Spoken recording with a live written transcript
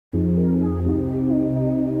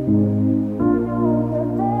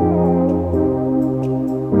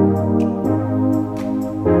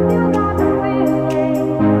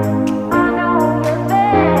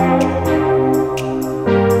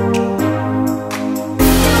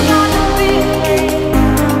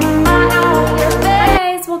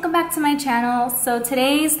So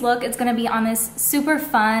today's look is gonna be on this super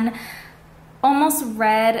fun, almost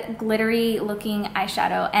red, glittery looking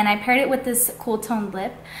eyeshadow, and I paired it with this cool toned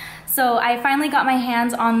lip. So I finally got my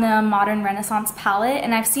hands on the Modern Renaissance palette,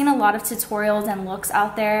 and I've seen a lot of tutorials and looks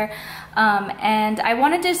out there, and I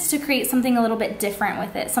wanted just to create something a little bit different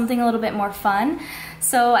with it, something a little bit more fun.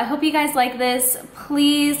 So I hope you guys like this.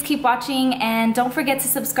 Please keep watching, and don't forget to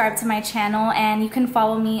subscribe to my channel, and you can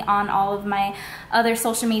follow me on all of my other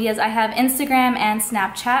social medias. I have Instagram and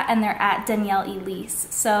Snapchat, and they're at Danielleelisee.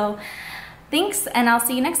 So thanks, and I'll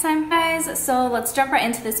see you next time, guys. So let's jump right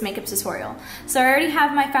into this makeup tutorial. So I already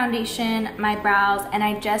have my foundation, my brows, and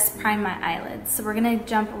I just primed my eyelids. So we're gonna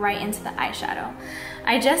jump right into the eyeshadow.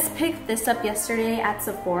 I just picked this up yesterday at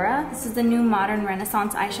Sephora. This is the new Modern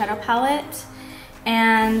Renaissance eyeshadow palette,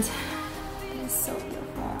 and it is so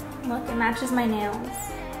beautiful. Look, it matches my nails.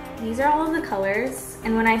 These are all of the colors,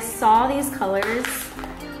 and when I saw these colors,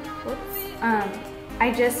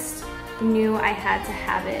 I just knew I had to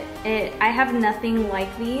have it. I have nothing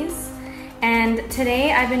like these, and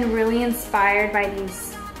today I've been really inspired by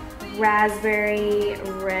these raspberry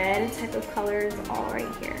red type of colors all right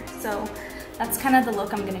here. So that's kind of the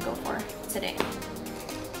look I'm gonna go for today.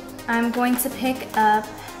 I'm going to pick up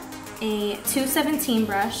a 217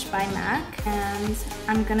 brush by MAC, and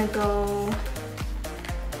I'm gonna go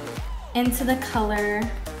into the color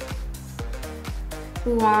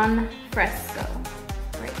Buon Fresco.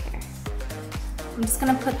 I'm just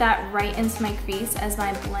gonna put that right into my crease as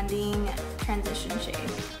my blending transition shade.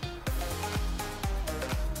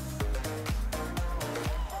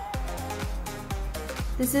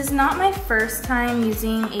 This is not my first time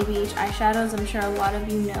using ABH eyeshadows. I'm sure a lot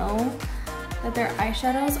of you know that their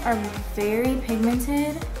eyeshadows are very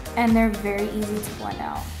pigmented and they're very easy to blend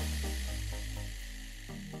out.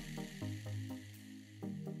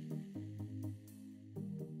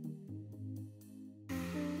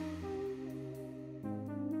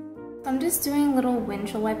 I'm just doing little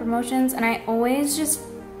windshield wiper motions, and I always just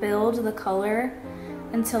build the color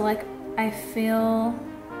until like I feel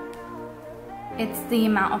it's the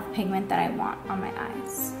amount of pigment that I want on my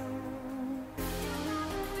eyes.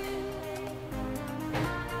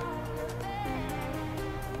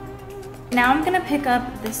 Now I'm gonna pick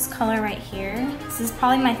up this color right here. This is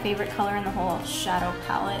probably my favorite color in the whole shadow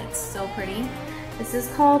palette. It's so pretty. This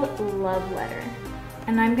is called Love Letter.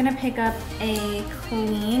 And I'm gonna pick up a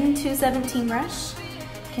clean 217 brush.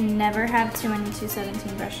 You can never have too many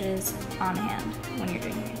 217 brushes on hand when you're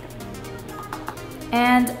doing makeup.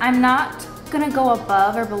 And I'm not gonna go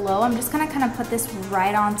above or below. I'm just gonna kind of put this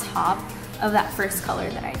right on top of that first color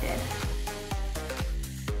that I did.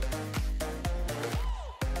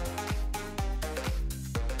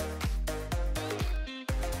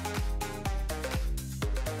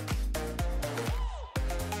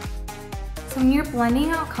 So when you're blending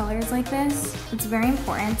out colors like this, it's very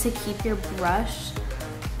important to keep your brush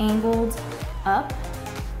angled up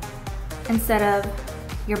instead of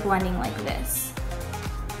you're blending like this.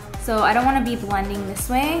 So I don't want to be blending this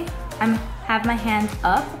way. I have my hand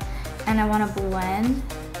up and I want to blend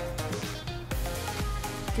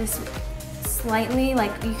just slightly,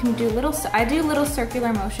 like you can do I do little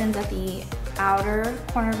circular motions at the outer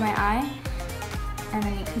corner of my eye, and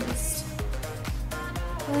then you can just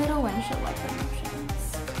little windshield wiper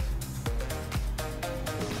motions.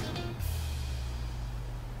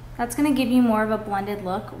 That's gonna give you more of a blended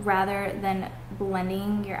look rather than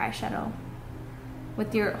blending your eyeshadow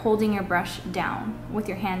with holding your brush down, with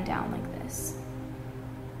your hand down like this.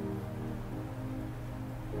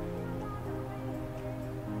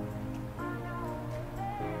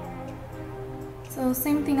 So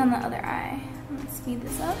same thing on the other eye. Let's speed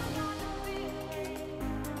this up.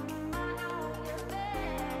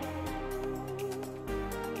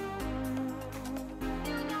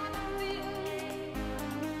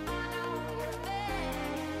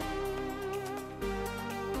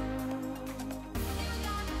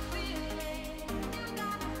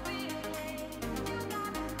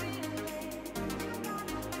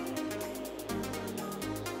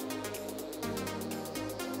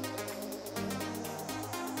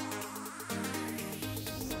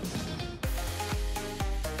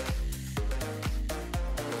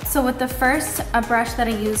 So with the first brush that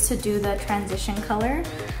I used to do the transition color,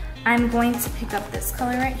 I'm going to pick up this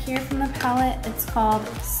color right here from the palette. It's called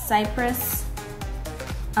Cypress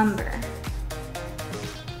Umber.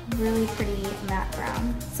 Really pretty matte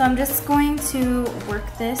brown. So I'm just going to work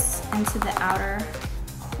this into the outer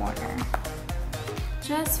corner,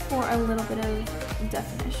 just for a little bit of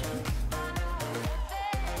definition.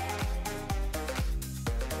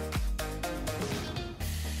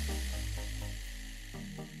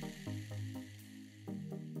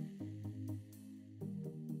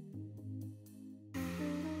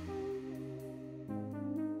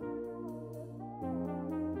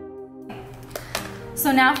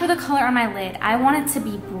 So now for the color on my lid, I want it to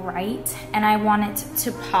be bright and I want it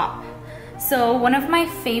to pop. So one of my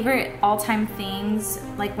favorite all-time things,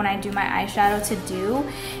 like when I do my eyeshadow to do,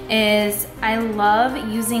 is I love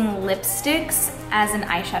using lipsticks as an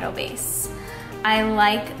eyeshadow base. I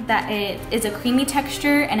like that it is a creamy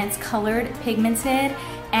texture and it's colored, pigmented,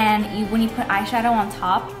 and when you put eyeshadow on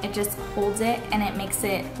top, it just holds it and it makes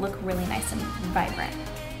it look really nice and vibrant.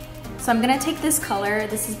 So I'm gonna take this color,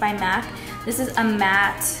 this is by MAC. This is a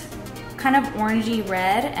matte, kind of orangey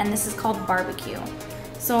red, and this is called Barbecue.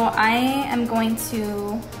 So I am going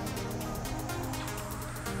to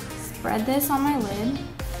spread this on my lid.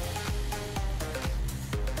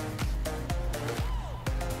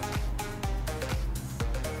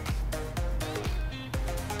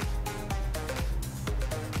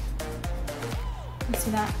 See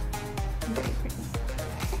that? Very pretty.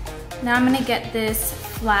 Now I'm gonna get this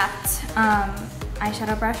flat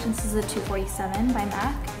eyeshadow brush. This is a 247 by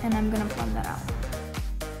MAC, and I'm gonna blend that out.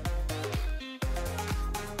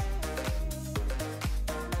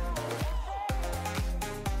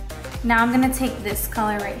 Now I'm gonna take this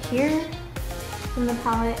color right here from the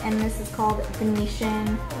palette, and this is called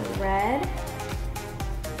Venetian Red.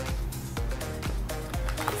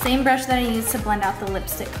 Same brush that I used to blend out the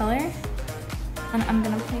lipstick color. And I'm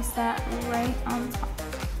gonna place that right on top.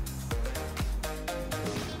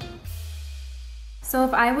 So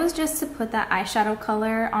if I was just to put that eyeshadow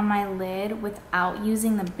color on my lid without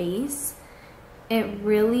using the base, it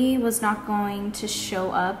really was not going to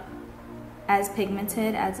show up as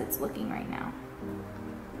pigmented as it's looking right now.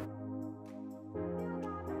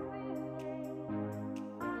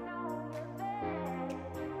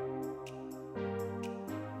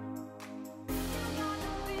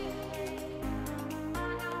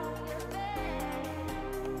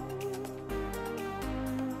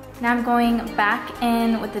 Now I'm going back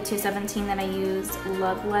in with the 217 that I used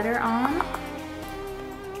Love Letter on,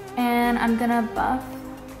 and I'm gonna buff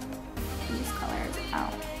these colors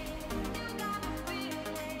out.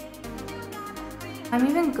 I'm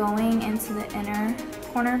even going into the inner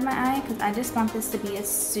corner of my eye because I just want this to be a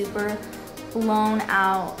super blown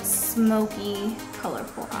out, smoky,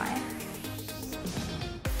 colorful eye.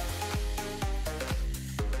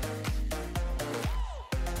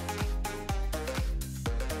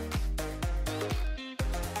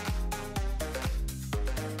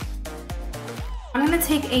 I'm gonna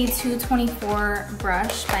take a 224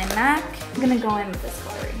 brush by MAC. I'm gonna go in with this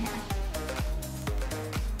color right here.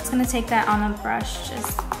 Just gonna take that on a brush,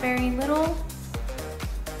 just very little.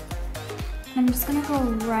 I'm just gonna go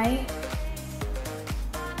right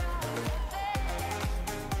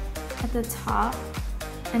at the top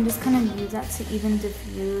and just kind of use that to even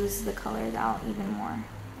diffuse the colors out even more.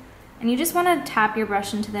 And you just wanna tap your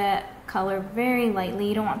brush into that color very lightly.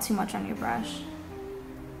 You don't want too much on your brush.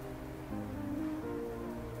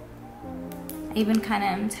 I even kind of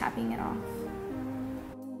am tapping it off.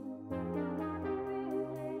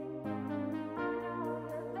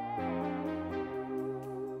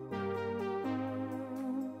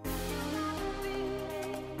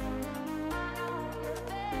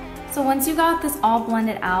 So once you got this all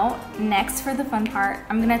blended out, next for the fun part,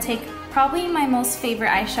 I'm gonna take probably my most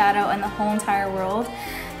favorite eyeshadow in the whole entire world.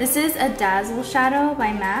 This is a Dazzle shadow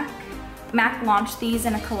by MAC. MAC launched these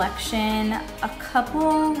in a collection a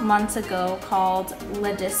couple months ago called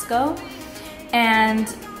La Disco, and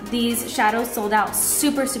these shadows sold out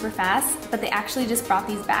super fast, but they actually just brought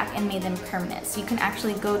these back and made them permanent. So you can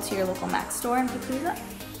actually go to your local MAC store and pick these up.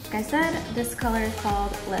 Like I said, this color is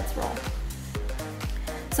called Let's Roll.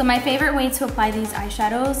 So my favorite way to apply these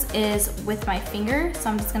eyeshadows is with my finger. So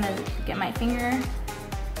I'm just gonna get my finger,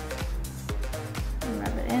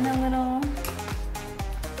 rub it in a little,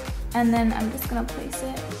 and then I'm just gonna place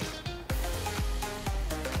it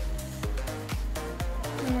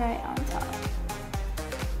right on top.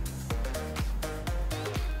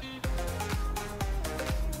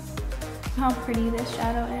 How pretty this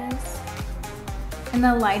shadow is. And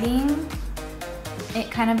the lighting, it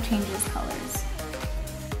kind of changes colors.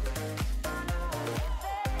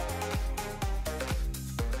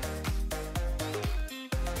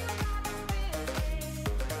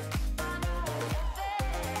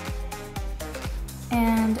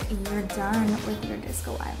 And you're done with your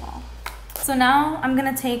disco eyeball. So now I'm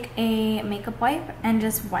gonna take a makeup wipe and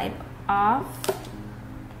just wipe off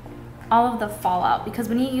all of the fallout, because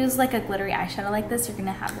when you use like a glittery eyeshadow like this, you're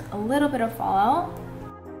gonna have a little bit of fallout.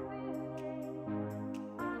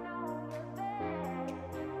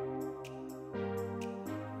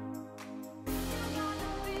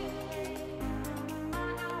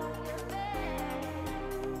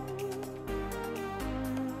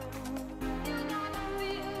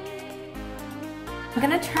 I'm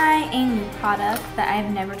gonna try a new product that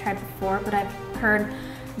I've never tried before, but I've heard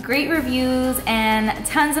great reviews and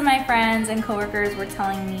tons of my friends and coworkers were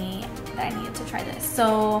telling me that I needed to try this.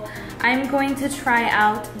 So I'm going to try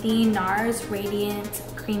out the NARS Radiant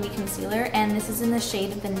Creamy Concealer, and this is in the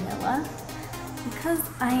shade Vanilla because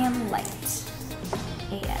I am light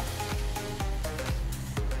AF.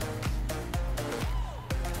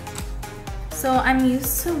 So I'm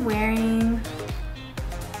used to wearing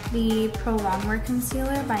the Pro Longwear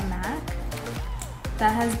Concealer by MAC.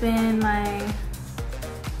 That has been my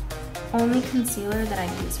only concealer that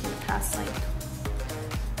I've used for the past like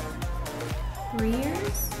 3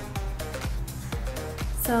 years.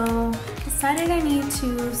 So decided I need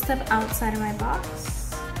to step outside of my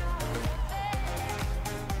box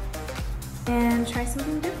and try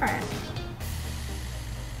something different.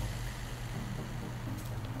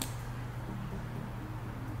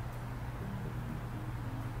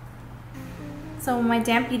 So with my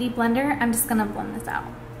damp beauty blender, I'm just gonna blend this out.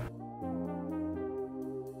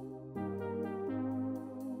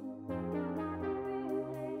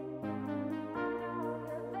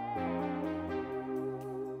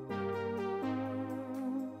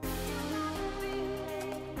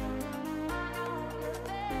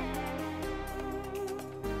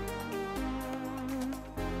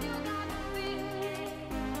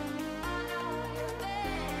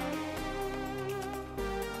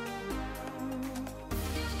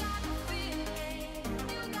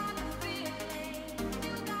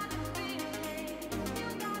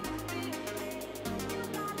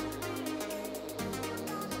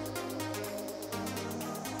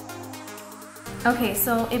 Okay,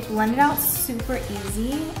 so it blended out super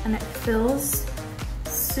easy and it feels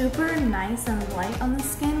super nice and light on the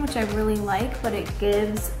skin, which I really like, but it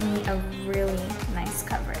gives me a really nice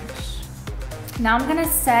coverage. Now I'm gonna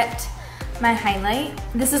set my highlight.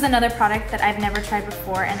 This is another product that I've never tried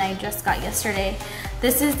before and I just got yesterday.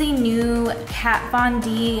 This is the new Kat Von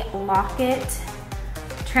D Lock-It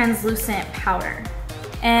Translucent Powder.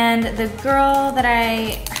 And the girl that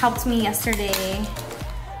helped me yesterday,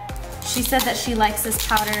 she said that she likes this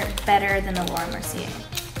powder better than the Laura Mercier.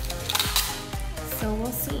 So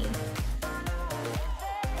we'll see.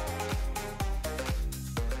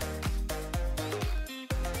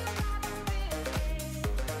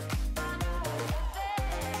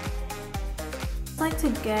 I like to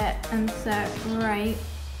get and set right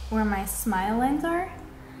where my smile lines are,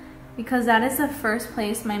 because that is the first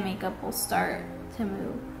place my makeup will start to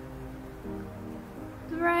move.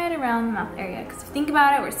 Right around the mouth area, because if you think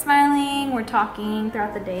about it, we're smiling, we're talking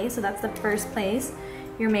throughout the day, so that's the first place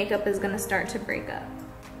your makeup is going to start to break up.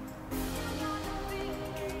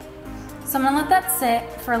 So I'm going to let that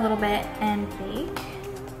sit for a little bit and bake,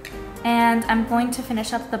 and I'm going to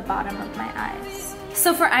finish up the bottom of my eyes.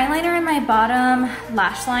 So for eyeliner in my bottom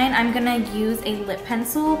lash line, I'm going to use a lip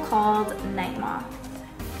pencil called Night Moth.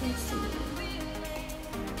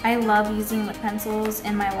 I love using lip pencils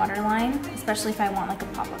in my waterline, especially if I want like a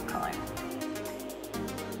pop-up color.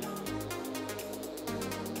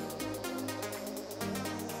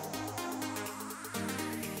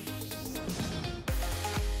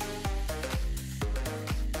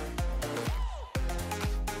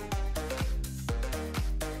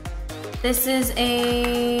 This is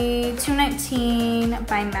a 219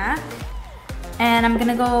 by MAC, and I'm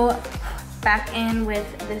gonna go back in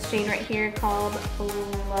with this shade right here called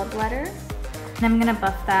Love Letter. And I'm gonna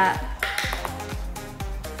buff that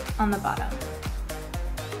on the bottom.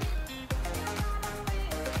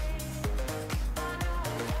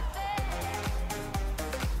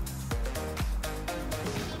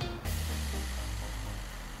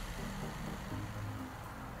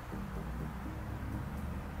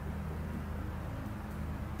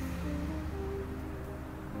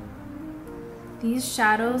 These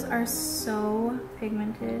shadows are so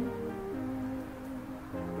pigmented.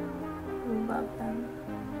 Love them.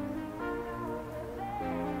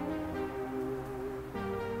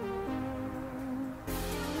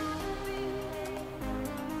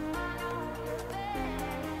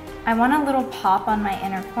 I want a little pop on my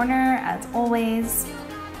inner corner, as always.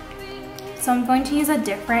 So I'm going to use a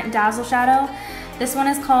different Dazzle shadow. This one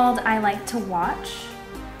is called I Like to Watch,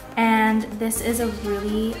 and this is a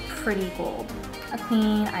really pretty gold. A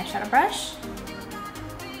clean eyeshadow brush.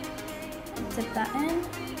 Dip that in.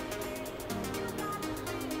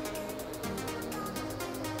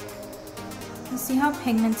 You see how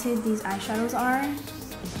pigmented these eyeshadows are?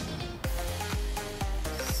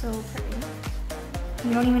 So pretty.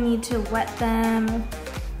 You don't even need to wet them,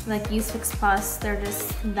 like use Fix Plus. They're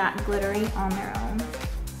just that glittery on their own.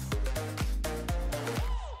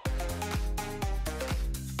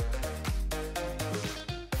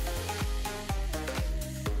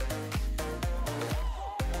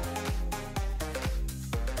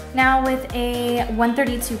 Now with a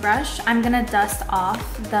 132 brush, I'm gonna dust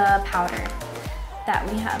off the powder that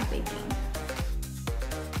we have baking.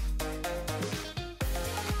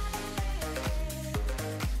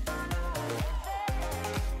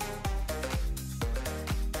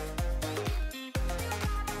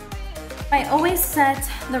 I always set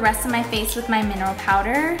the rest of my face with my mineral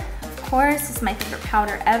powder. Of course, it's my favorite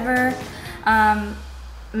powder ever.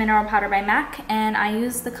 Mineral powder by MAC, and I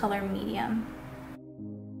use the color medium.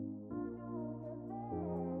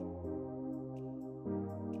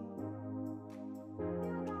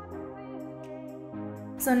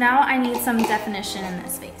 So now I need some definition in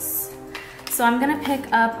this face. So I'm gonna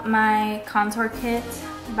pick up my contour kit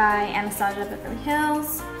by Anastasia Beverly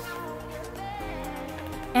Hills.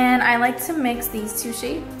 And I like to mix these two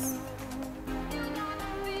shades.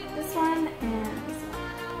 This one and this one.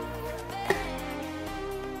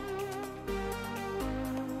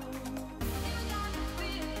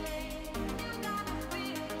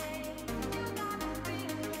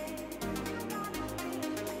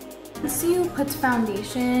 Once you put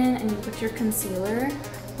foundation and you put your concealer,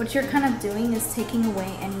 what you're kind of doing is taking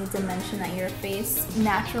away any dimension that your face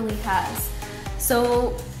naturally has.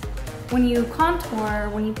 So when you contour,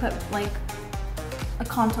 when you put like a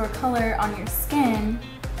contour color on your skin,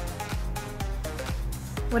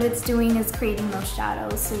 what it's doing is creating those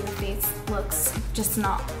shadows so your face looks just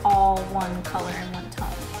not all one color and one tone.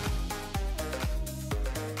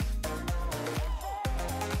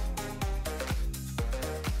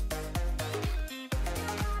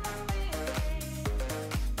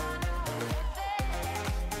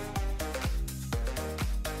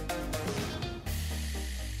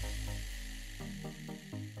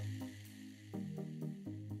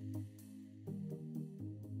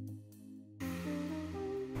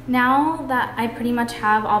 Now that I pretty much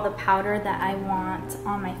have all the powder that I want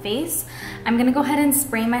on my face, I'm gonna go ahead and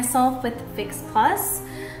spray myself with Fix Plus.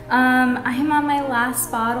 I am on my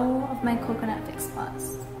last bottle of my coconut Fix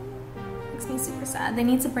Plus. Makes me super sad. They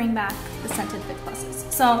need to bring back the scented Fix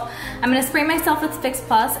Pluses. So I'm gonna spray myself with Fix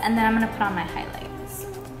Plus and then I'm gonna put on my highlights.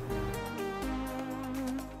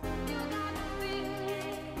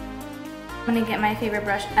 I'm gonna get my favorite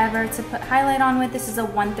brush ever to put highlight on with. This is a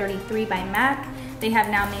 133 by MAC. They have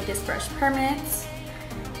now made this brush permanent.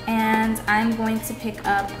 And I'm going to pick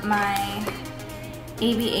up my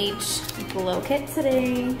ABH Glow Kit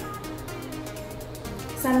today.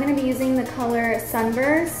 So I'm going to be using the color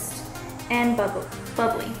Sunburst and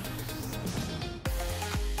Bubbly.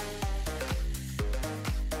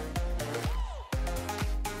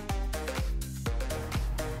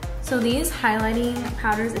 So these highlighting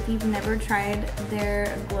powders, if you've never tried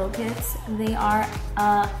their glow kits, they are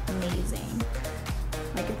amazing.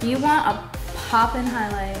 Like if you want a pop-in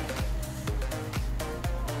highlight,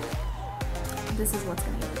 this is what's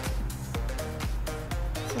gonna give it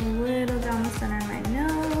to you. So a little down the center of my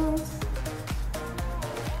nose.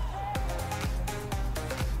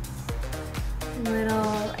 A little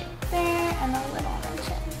right there, and a little on my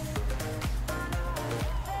chin.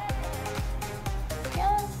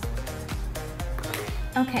 Yes.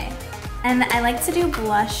 Okay, and I like to do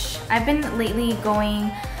blush. I've been lately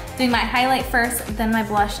doing my highlight first, then my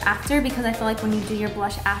blush after, because I feel like when you do your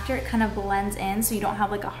blush after, it kind of blends in so you don't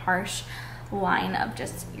have like a harsh line of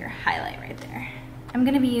just your highlight right there. I'm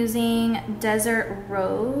gonna be using Desert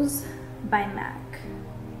Rose by MAC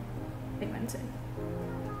Pigmented.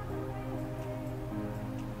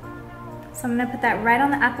 So I'm gonna put that right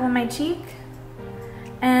on the apple of my cheek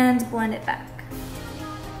and blend it back.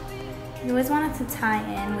 You always want it to tie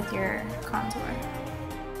in with your contour.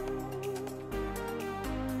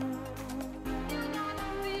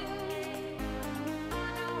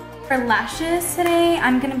 For lashes today,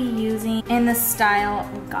 I'm gonna be using in the style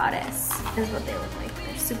Goddess. This is what they look like.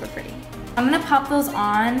 They're super pretty. I'm gonna pop those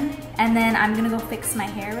on and then I'm gonna go fix my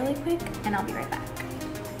hair really quick and I'll be right back.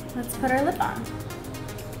 Let's put our lip on.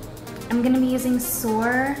 I'm gonna be using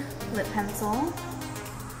Soar Lip Pencil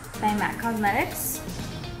by MAC Cosmetics.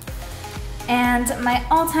 And my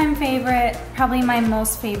all-time favorite, probably my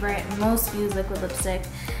most favorite, most used liquid lipstick,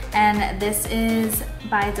 and this is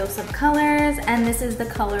by Dose of Colors, and this is the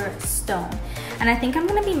color Stone. And I think I'm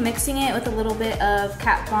gonna be mixing it with a little bit of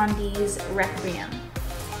Kat Von D's Requiem.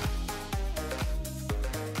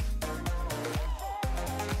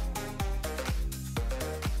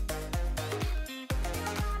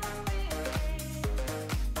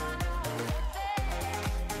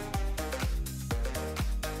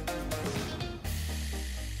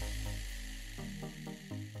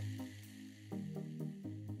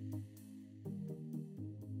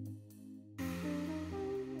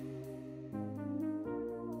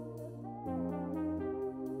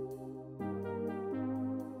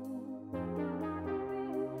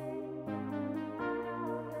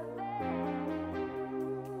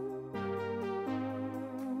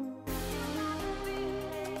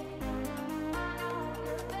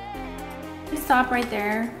 Stop right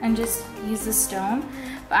there and just use the stone.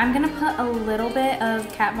 But I'm gonna put a little bit of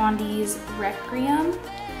Kat Von D's Requiem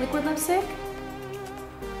liquid lipstick.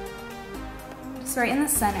 Just right in the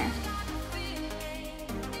center.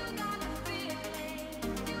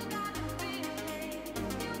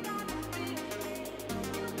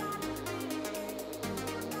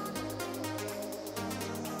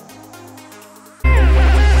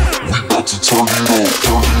 To turn it on, turn it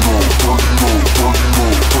on, turn it on, turn it on,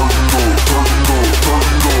 turn it on, turn it on.